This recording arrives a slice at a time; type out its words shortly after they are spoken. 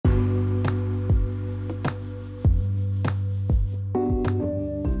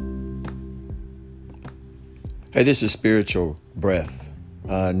Hey, this is Spiritual Breath,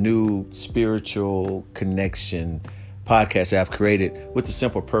 a new spiritual connection podcast I've created with the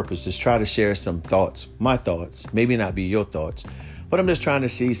simple purpose is try to share some thoughts, my thoughts, maybe not be your thoughts, but I'm just trying to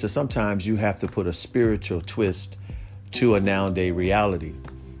see. So sometimes you have to put a spiritual twist to a noun-day reality.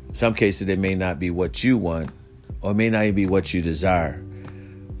 In some cases, it may not be what you want or may not even be what you desire,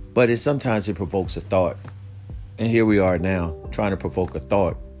 but sometimes it provokes a thought. And here we are now trying to provoke a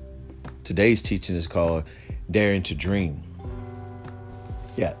thought. Today's teaching is called Daring to Dream.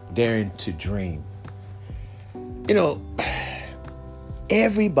 Yeah, daring to dream. You know,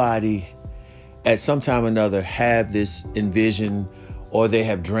 everybody at some time or another have this envision or they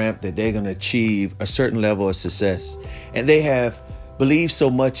have dreamt that they're going to achieve a certain level of success. And they have believed so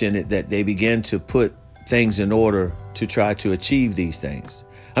much in it that they begin to put things in order to try to achieve these things.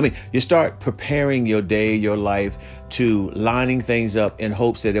 I mean, you start preparing your day, your life, to lining things up in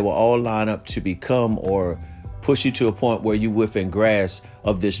hopes that it will all line up to become or push you to a point where you within grasp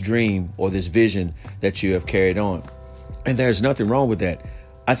of this dream or this vision that you have carried on. And there's nothing wrong with that.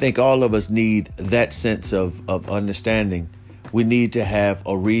 I think all of us need that sense of understanding. We need to have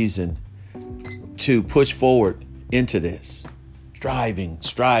a reason to push forward into this,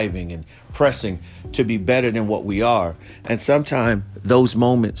 striving and pressing to be better than what we are. And sometimes those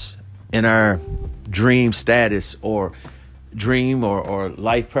moments in our dream status or dream or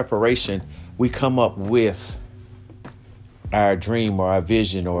life preparation, we come up with our dream or our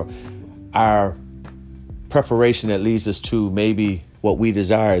vision or our preparation that leads us to maybe what we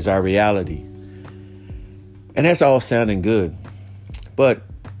desire is our reality. And that's all sounding good. But,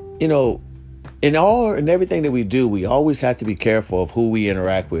 you know, in everything that we do, we always have to be careful of who we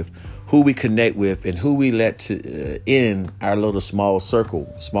interact with, who we connect with, and who we let in our little small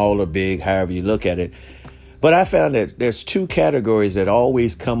circle, small or big, however you look at it. But I found that there's two categories that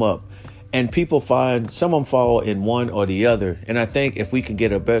always come up. And people find some of them fall in one or the other. And I think if we can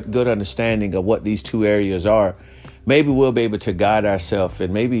get a good understanding of what these two areas are, maybe we'll be able to guide ourselves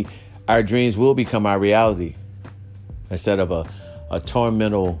and maybe our dreams will become our reality instead of a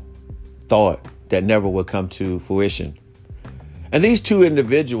tormental thought that never will come to fruition. And these two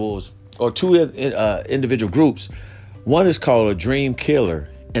individuals or two individual groups, one is called a dream killer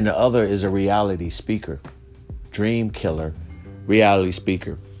and the other is a reality speaker. Dream killer, reality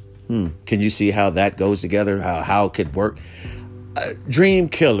speaker. Can you see how that goes together? How it could work? Dream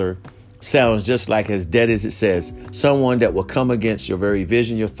killer sounds just like as dead as it says. Someone that will come against your very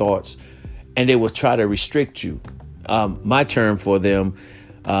vision, your thoughts, and they will try to restrict you. My term for them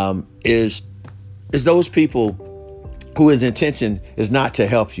is those people whose intention is not to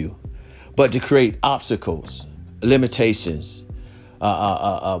help you, but to create obstacles, limitations,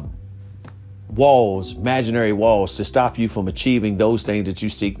 walls, imaginary walls to stop you from achieving those things that you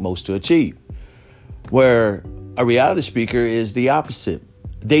seek most to achieve. Where a reality speaker is the opposite.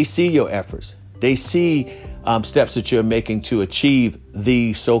 They see your efforts. They see steps that you're making to achieve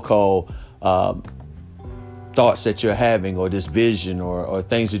the so-called thoughts that you're having or this vision or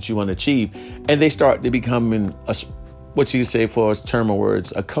things that you want to achieve. And they start to becoming what you say for us term of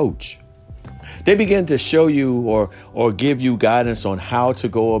words, a coach. They begin to show you or give you guidance on how to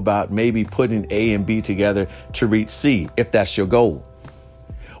go about maybe putting A and B together to reach C, if that's your goal.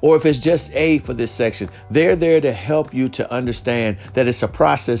 Or if it's just A for this section, they're there to help you to understand that it's a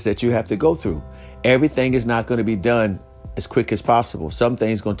process that you have to go through. Everything is not going to be done as quick as possible. Some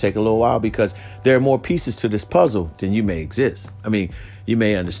things are going to take a little while because there are more pieces to this puzzle than you may you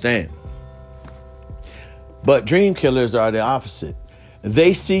may understand. But dream killers are the opposite.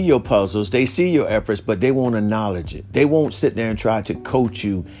 They see your puzzles, they see your efforts, but they won't acknowledge it. They won't sit there and try to coach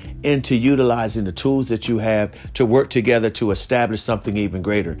you into utilizing the tools that you have to work together to establish something even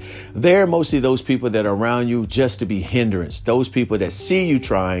greater. They're mostly those people that are around you just to be hindrance. Those people that see you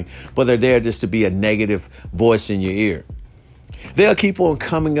trying, but they're there just to be a negative voice in your ear. They'll keep on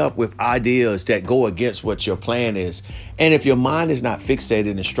coming up with ideas that go against what your plan is. And if your mind is not fixated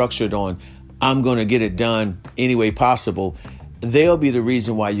and structured on, I'm going to get it done any way possible, they'll be the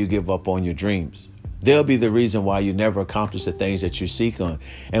reason why you give up on your dreams. They'll be the reason why you never accomplish the things that you seek on.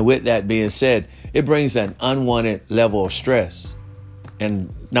 And with that being said, it brings an unwanted level of stress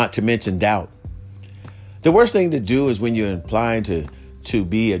and not to mention doubt. The worst thing to do is when you're inclined to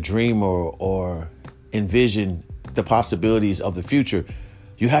be a dreamer or envision the possibilities of the future,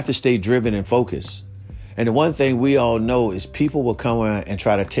 you have to stay driven and focused. And the one thing we all know is people will come around and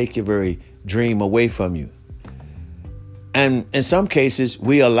try to take your very dream away from you. And in some cases,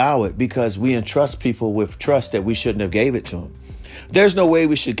 we allow it because we entrust people with trust that we shouldn't have gave it to them. There's no way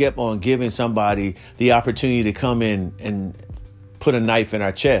we should get on giving somebody the opportunity to come in and put a knife in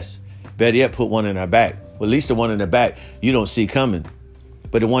our chest. Better yet, put one in our back Well, at least the one in the back, you don't see coming.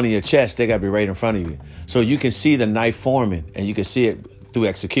 But the one in your chest, they got to be right in front of you. So you can see the knife forming and you can see it through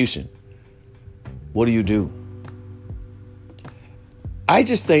execution. What do? I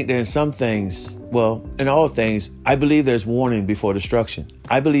just think that in some things, well, in all things, I believe there's warning before destruction.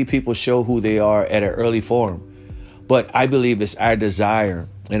 I believe people show who they are at an early form. But I believe it's our desire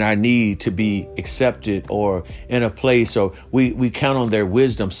and our need to be accepted or in a place, or we count on their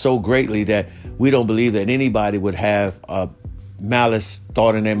wisdom so greatly that we don't believe that anybody would have a malice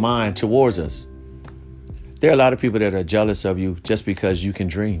thought in their mind towards us. There are a lot of people that are jealous of you just because you can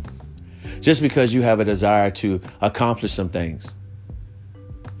dream, just because you have a desire to accomplish some things.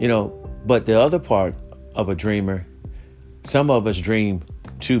 But the other part of a dreamer, some of us dream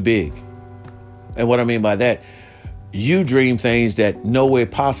too big. And what I mean by that, you dream things that no way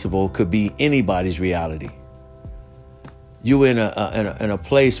possible could be anybody's reality. You in a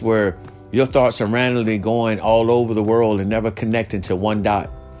place where your thoughts are randomly going all over the world and never connecting to one dot.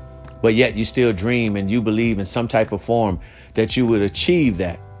 But yet you still dream and you believe in some type of form that you would achieve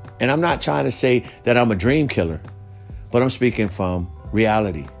that. And I'm not trying to say that I'm a dream killer, but I'm speaking from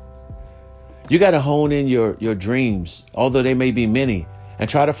reality. You got to hone in your dreams, although they may be many, and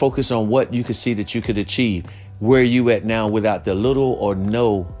try to focus on what you could see that you could achieve. Where you at now without the little or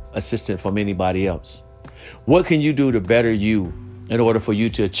no assistance from anybody else? What can you do to better you in order for you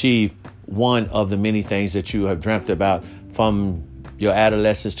to achieve one of the many things that you have dreamt about from your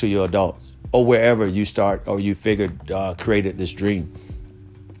adolescence to your adults, or wherever you start or you created this dream?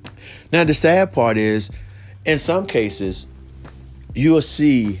 Now, the sad part is, in some cases, you'll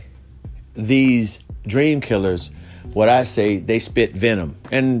see these dream killers. What I say, they spit venom,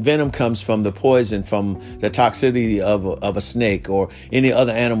 and venom comes from the poison, from the toxicity of a snake or any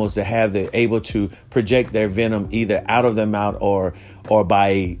other animals that have the able to project their venom either out of their mouth or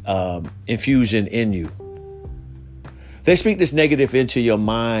by infusion in you. They speak this negative into your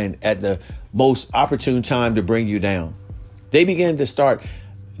mind at the most opportune time to bring you down. They begin to start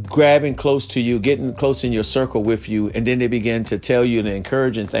grabbing close to you, getting close in your circle with you, and then they begin to tell you and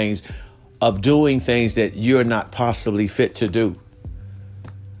encouraging things of doing things that you're not possibly fit to do.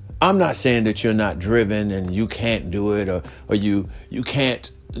 I'm not saying that you're not driven and you can't do it, or you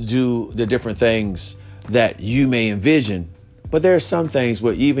can't do the different things that you may envision. But there are some things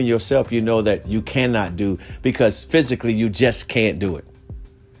where even yourself, you know that you cannot do because physically you just can't do it.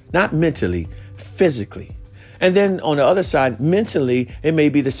 Not mentally, physically. And then on the other side, mentally, it may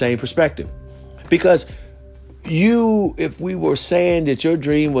be the same perspective. Because if we were saying that your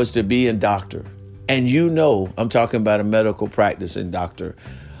dream was to be a doctor, and I'm talking about a medical practicing doctor,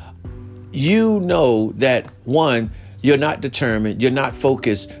 that one, you're not determined, you're not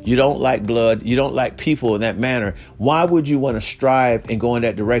focused, you don't like blood, you don't like people in that manner. Why would you want to strive and go in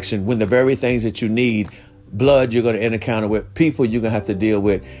that direction when the very things that you need, blood you're going to encounter with, people you're going to have to deal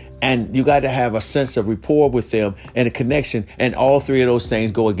with, and you got to have a sense of rapport with them and a connection, and all three of those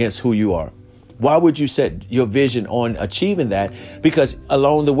things go against who you are? Why would you set your vision on achieving that? Because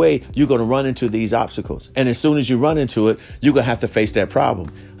along the way, you're going to run into these obstacles. And as soon as you run into it, you're going to have to face that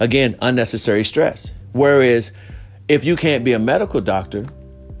problem. Again, unnecessary stress. Whereas if you can't be a medical doctor,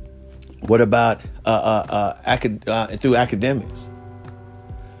 what about through academics?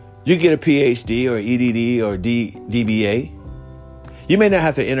 You get a PhD or EDD or DBA. You may not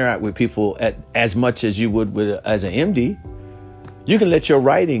have to interact with people as much as you would as an MD. You can let your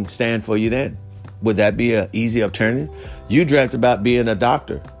writing stand for you then. Would that be an easy alternative? You dreamt about being a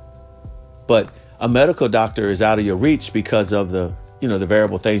doctor, but a medical doctor is out of your reach because of the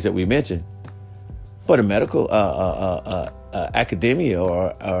variable things that we mentioned. But a medical academia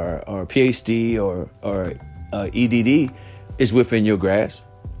or PhD or EDD is within your grasp.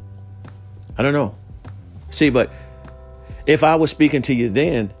 I don't know. See, but if I was speaking to you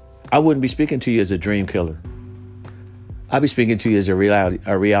then, I wouldn't be speaking to you as a dream killer. I'd be speaking to you as a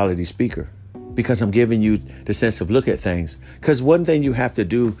reality speaker, because I'm giving you the sense of look at things. Because one thing you have to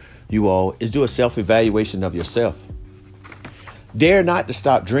do, you all, is do a self-evaluation of yourself. Dare not to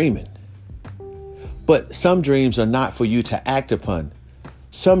stop dreaming. But some dreams are not for you to act upon.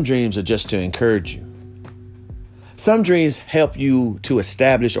 Some dreams are just to encourage you. Some dreams help you to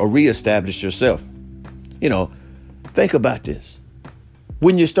establish or reestablish yourself. Think about this.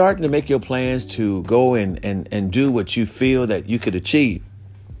 When you're starting to make your plans to go and do what you feel that you could achieve,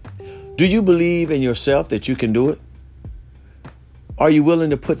 do you believe in yourself that you can do it? Are you willing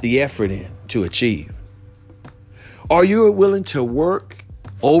to put the effort in to achieve? Are you willing to work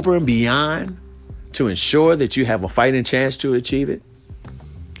over and beyond to ensure that you have a fighting chance to achieve it?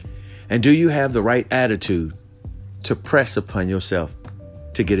 And do you have the right attitude to press upon yourself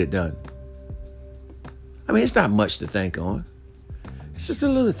to get it done? I mean, it's not much to think on. It's just a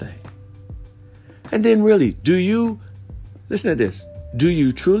little thing. And then really, listen to this, do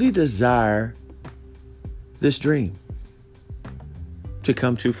you truly desire this dream to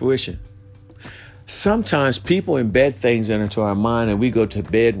come to fruition? Sometimes people embed things into our mind and we go to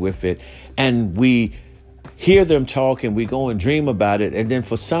bed with it and we hear them talk and we go and dream about it. And then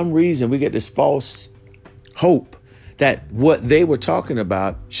for some reason we get this false hope that what they were talking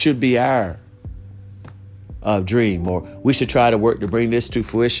about should be our dream, or we should try to work to bring this to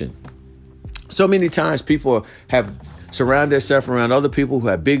fruition. So many times people have surrounded themselves around other people who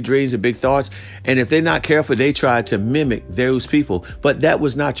have big dreams and big thoughts. And if they're not careful, they try to mimic those people. But that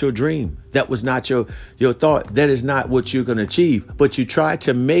was not your dream. That was not your thought. That is not what you're going to achieve. But you try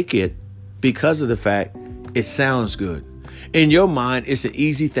to make it because of the fact it sounds good. In your mind, it's an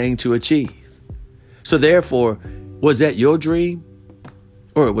easy thing to achieve. So therefore, was that your dream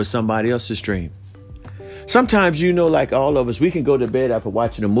or it was somebody else's dream? Sometimes, like all of us, we can go to bed after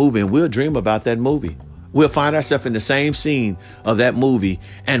watching a movie and we'll dream about that movie. We'll find ourselves in the same scene of that movie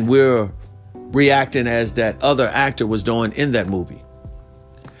and we're reacting as that other actor was doing in that movie.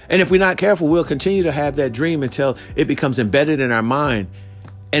 And if we're not careful, we'll continue to have that dream until it becomes embedded in our mind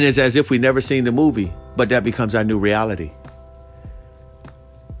and it's as if we never seen the movie, but that becomes our new reality.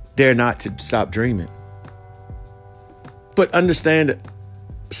 Dare not to stop dreaming. But understand that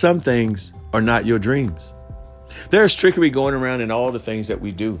some things are not your dreams. There's trickery going around in all the things that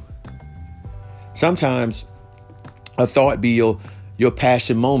we do. Sometimes a thought be your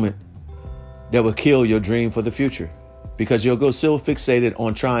passion moment that will kill your dream for the future, because you'll go so fixated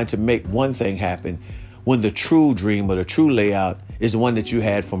on trying to make one thing happen when the true dream or the true layout is the one that you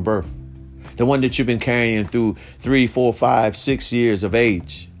had from birth, the one that you've been carrying through 3, 4, 5, 6 years of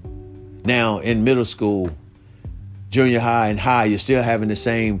age. Now in middle school, junior high and high, you're still having the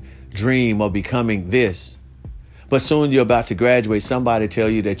same dream of becoming this. But soon you're about to graduate. Somebody tell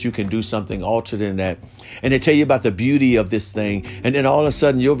you that you can do something altered than that. And they tell you about the beauty of this thing. And then all of a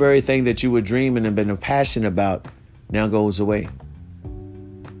sudden, your very thing that you were dreaming and been passionate about now goes away.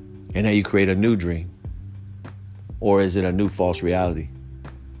 And now you create a new dream. Or is it a new false reality?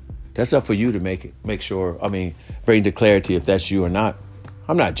 That's up for you to bring to clarity if that's you or not.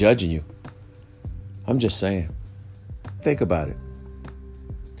 I'm not judging you. I'm just saying, think about it.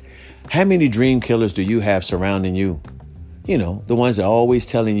 How many dream killers do you have surrounding you? The ones that are always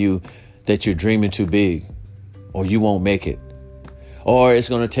telling you that you're dreaming too big, or you won't make it, or it's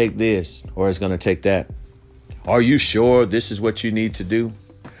going to take this, or it's going to take that. Are you sure this is what you need to do?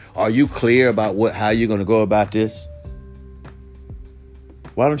 Are you clear about how you're going to go about this?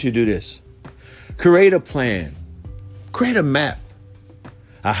 Why don't you do this? Create a plan. Create a map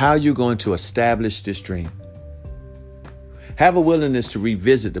of how you're going to establish this dream. Have a willingness to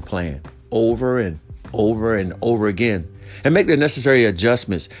revisit the plan over and over and over again, and make the necessary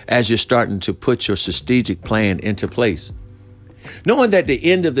adjustments as you're starting to put your strategic plan into place. Knowing that at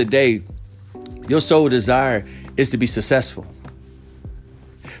the end of the day, your sole desire is to be successful.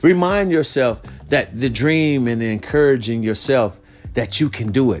 Remind yourself that the dream and encouraging yourself that you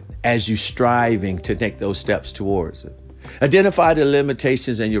can do it as you striving to take those steps towards it. Identify the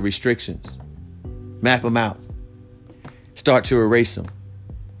limitations and your restrictions. Map them out. Start to erase them,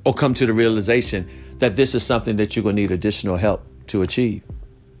 or come to the realization that this is something that you're going to need additional help to achieve.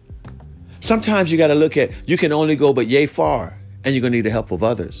 Sometimes you got to look at, you can only go but yay far, and you're going to need the help of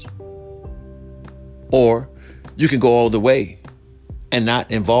others. Or you can go all the way and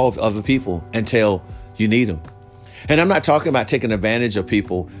not involve other people until you need them. And I'm not talking about taking advantage of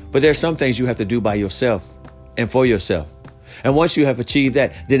people, but there's some things you have to do by yourself and for yourself. And once you have achieved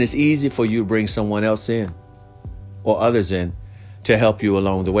that, then it's easy for you to bring someone else in or others in to help you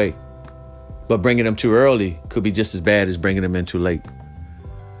along the way. But bringing them too early could be just as bad as bringing them in too late.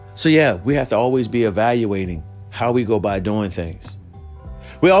 So yeah, we have to always be evaluating how we go by doing things.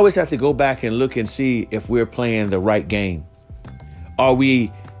 We always have to go back and look and see if we're playing the right game. Are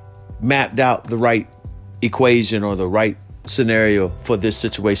we mapped out the right equation or the right scenario for this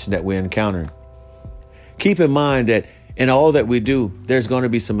situation that we're encountering? Keep in mind that in all that we do, there's going to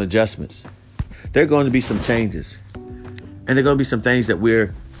be some adjustments. There are going to be some changes. And there are going to be some things that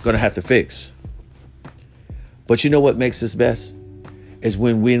we're going to have to fix. But you know what makes us best? Is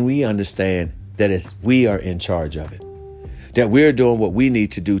when we understand that we are in charge of it. That we're doing what we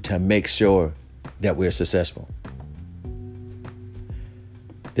need to do to make sure that we're successful.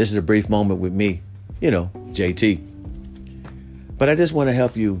 This is a brief moment with me, JT. But I just want to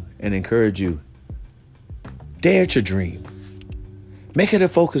help you and encourage you. Dare to dream. Make it a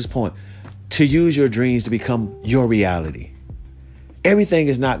focus point to use your dreams to become your reality. Everything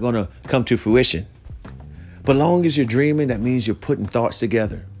is not going to come to fruition, But long as you're dreaming, that means you're putting thoughts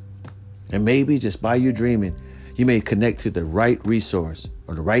together. And maybe just by you dreaming, you may connect to the right resource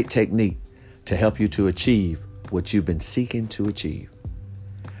or the right technique to help you to achieve what you've been seeking to achieve.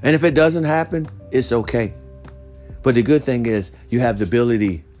 And if it doesn't happen, it's okay. But the good thing is you have the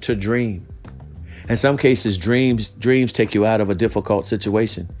ability to dream. In some cases, dreams take you out of a difficult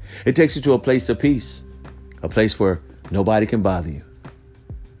situation. It takes you to a place of peace, a place where nobody can bother you.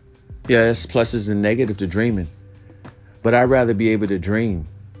 Yes, pluses and negatives to dreaming, but I'd rather be able to dream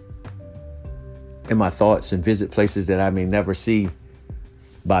in my thoughts and visit places that I may never see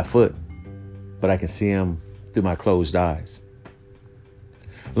by foot, but I can see them through my closed eyes.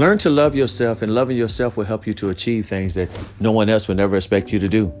 Learn to love yourself, and loving yourself will help you to achieve things that no one else would never expect you to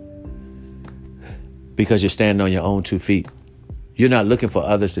do, because you're standing on your own 2 feet. You're not looking for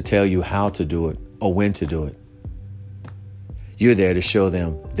others to tell you how to do it or when to do it. You're there to show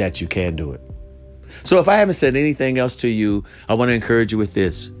them that you can do it. So if I haven't said anything else to you, I want to encourage you with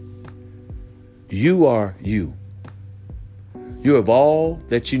this. You are you. You have all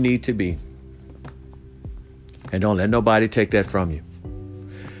that you need to be. And don't let nobody take that from you.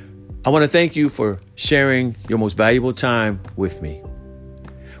 I want to thank you for sharing your most valuable time with me.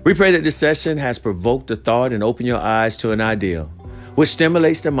 We pray that this session has provoked a thought and opened your eyes to an ideal, which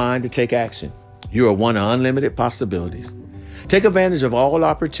stimulates the mind to take action. You are one of unlimited possibilities. Take advantage of all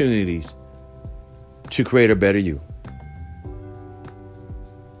opportunities to create a better you.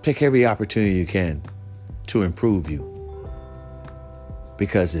 Take every opportunity you can to improve you.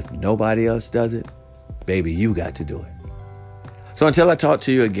 Because if nobody else does it, baby, you got to do it. So until I talk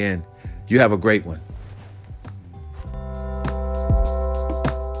to you again, you have a great one.